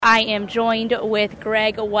I am joined with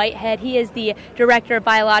Graig Whitehead. He is the Director of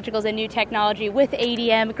Biologicals and New Technology with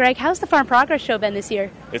ADM. Graig, how's the Farm Progress Show been this year?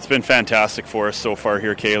 It's been fantastic for us so far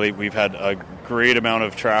here, Kaylee. We've had a great amount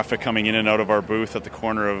of traffic coming in and out of our booth at the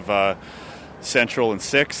corner of Central and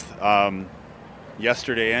 6th.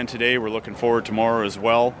 Yesterday and today, we're looking forward to tomorrow as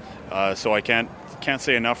well. So I can't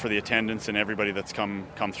say enough for the attendance and everybody that's come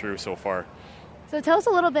through so far. So tell us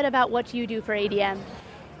a little bit about what you do for ADM.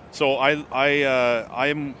 So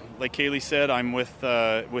I'm, like Kaylee said, I'm with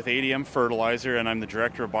ADM Fertilizer, and I'm the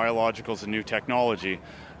Director of Biologicals and New Technology.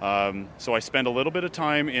 So I spend a little bit of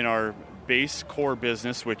time in our base core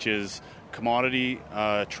business, which is commodity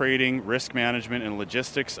trading, risk management, and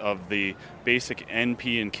logistics of the basic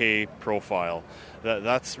NP and K profile.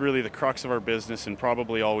 That's really the crux of our business and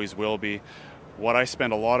probably always will be. What I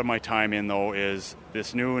spend a lot of my time in, though, is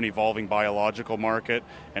this new and evolving biological market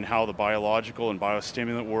and how the biological and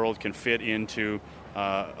biostimulant world can fit into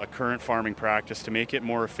a current farming practice to make it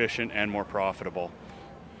more efficient and more profitable.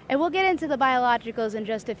 And we'll get into the biologicals in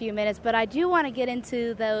just a few minutes, but I do want to get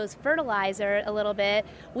into those fertilizer a little bit.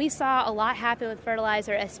 We saw a lot happen with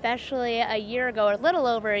fertilizer, especially a year ago, or a little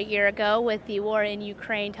over a year ago, with the war in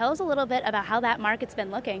Ukraine. Tell us a little bit about how that market's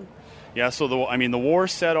been looking. Yeah, so the war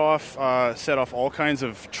set off all kinds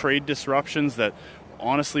of trade disruptions that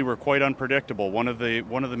honestly were quite unpredictable. One of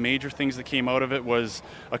the major things that came out of it was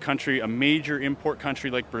a major import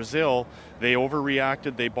country like Brazil. They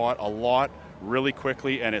overreacted. They bought a lot really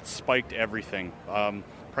quickly, and it spiked everything.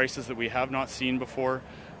 Prices that we have not seen before.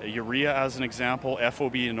 Urea, as an example,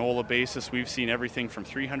 FOB and NOLA basis, we've seen everything from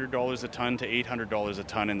 $300 a ton to $800 a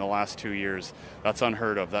ton in the last 2 years. That's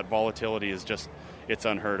unheard of. That volatility is it's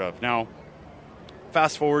unheard of. Now,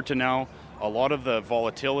 fast forward to now, a lot of the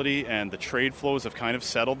volatility and the trade flows have kind of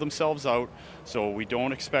settled themselves out, so we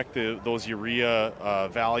don't expect those urea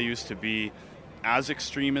values to be as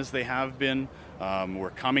extreme as they have been.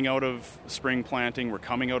 We're coming out of spring planting, we're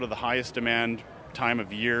coming out of the highest demand time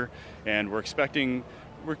of year, and we're expecting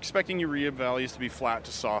urea values to be flat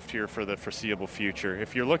to soft here for the foreseeable future.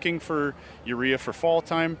 If you're looking for urea for fall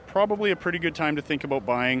time, probably a pretty good time to think about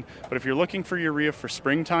buying. But if you're looking for urea for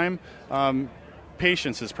springtime,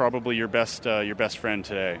 patience is probably your best friend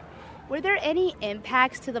today. Were there any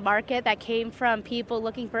impacts to the market that came from people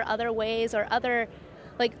looking for other ways or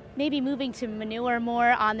like maybe moving to manure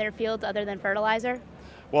more on their fields other than fertilizer?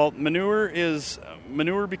 Well, manure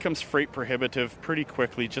becomes freight prohibitive pretty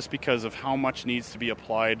quickly just because of how much needs to be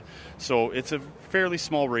applied. So it's a fairly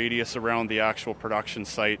small radius around the actual production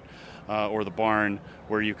site or the barn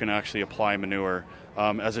where you can actually apply manure.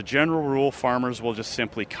 As a general rule, farmers will just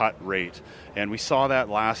simply cut rate. And we saw that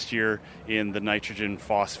last year in the nitrogen,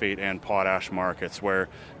 phosphate, and potash markets, where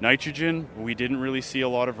nitrogen, we didn't really see a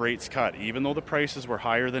lot of rates cut. Even though the prices were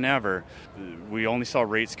higher than ever, we only saw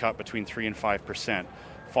rates cut between 3 and 5%.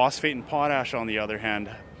 Phosphate and potash, on the other hand,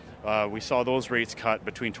 we saw those rates cut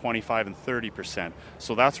between 25 and 30%.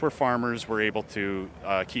 So that's where farmers were able to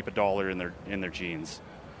keep a dollar in their jeans.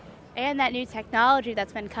 And that new technology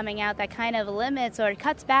that's been coming out that kind of limits or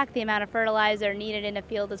cuts back the amount of fertilizer needed in a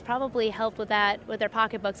field has probably helped with that, with their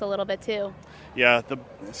pocketbooks a little bit too. Yeah,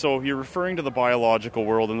 so you're referring to the biological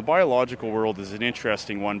world, and the biological world is an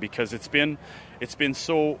interesting one because it's been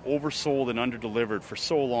so oversold and underdelivered for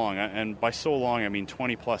so long, and by so long I mean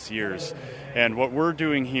 20 plus years. And what we're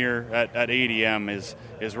doing here at ADM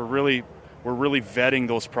is we're really vetting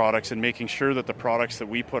those products and making sure that the products that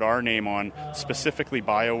we put our name on, specifically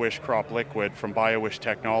BioWish Crop Liquid from BioWish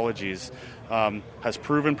Technologies, has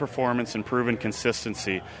proven performance and proven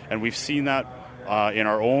consistency. And we've seen that in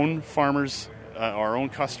our own farmers, our own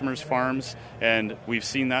customers' farms, and we've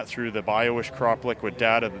seen that through the BioWish Crop Liquid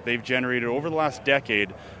data that they've generated over the last decade,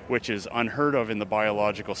 which is unheard of in the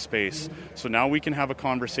biological space. So now we can have a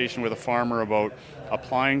conversation with a farmer about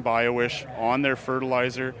applying BioWish on their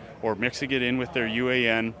fertilizer or mixing it in with their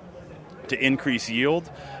UAN to increase yield.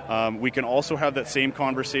 We can also have that same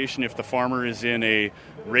conversation if the farmer is in a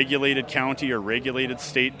regulated county or regulated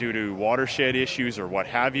state due to watershed issues or what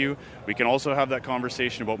have you. We can also have that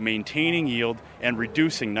conversation about maintaining yield and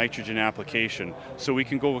reducing nitrogen application. So we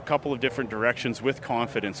can go a couple of different directions with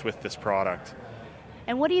confidence with this product.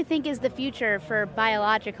 And what do you think is the future for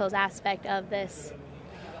biologicals aspect of this?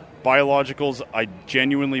 Biologicals, I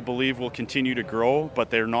genuinely believe, will continue to grow,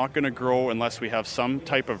 but they're not going to grow unless we have some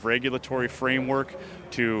type of regulatory framework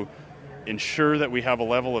to ensure that we have a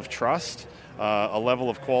level of trust, a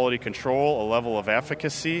level of quality control, a level of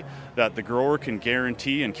efficacy that the grower can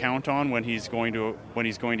guarantee and count on when he's going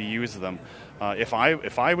to use them. If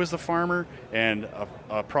I was the farmer and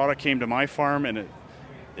a product came to my farm and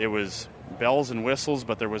it was bells and whistles,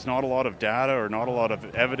 but there was not a lot of data or not a lot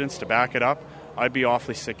of evidence to back it up, I'd be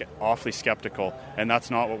awfully skeptical, and that's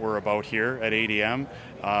not what we're about here at ADM.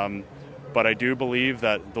 But I do believe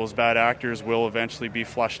that those bad actors will eventually be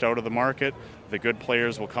flushed out of the market, the good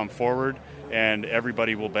players will come forward, and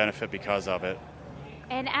everybody will benefit because of it.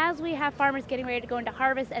 And as we have farmers getting ready to go into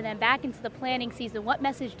harvest and then back into the planting season, what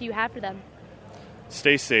message do you have for them?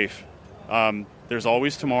 Stay safe. There's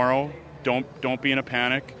always tomorrow. Don't be in a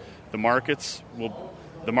panic. The markets will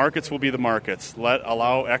be the markets.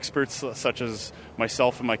 Allow experts such as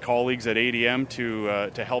myself and my colleagues at ADM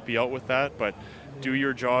to help you out with that. But do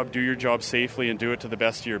your job safely, and do it to the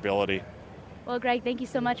best of your ability. Well, Graig, thank you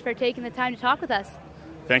so much for taking the time to talk with us.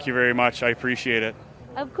 Thank you very much. I appreciate it.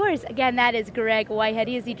 Of course. Again, that is Graig Whitehead.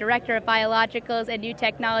 He is the Director of Biologicals and New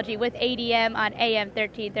Technology with ADM on AM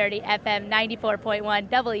 1330, FM 94.1,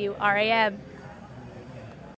 WRAM.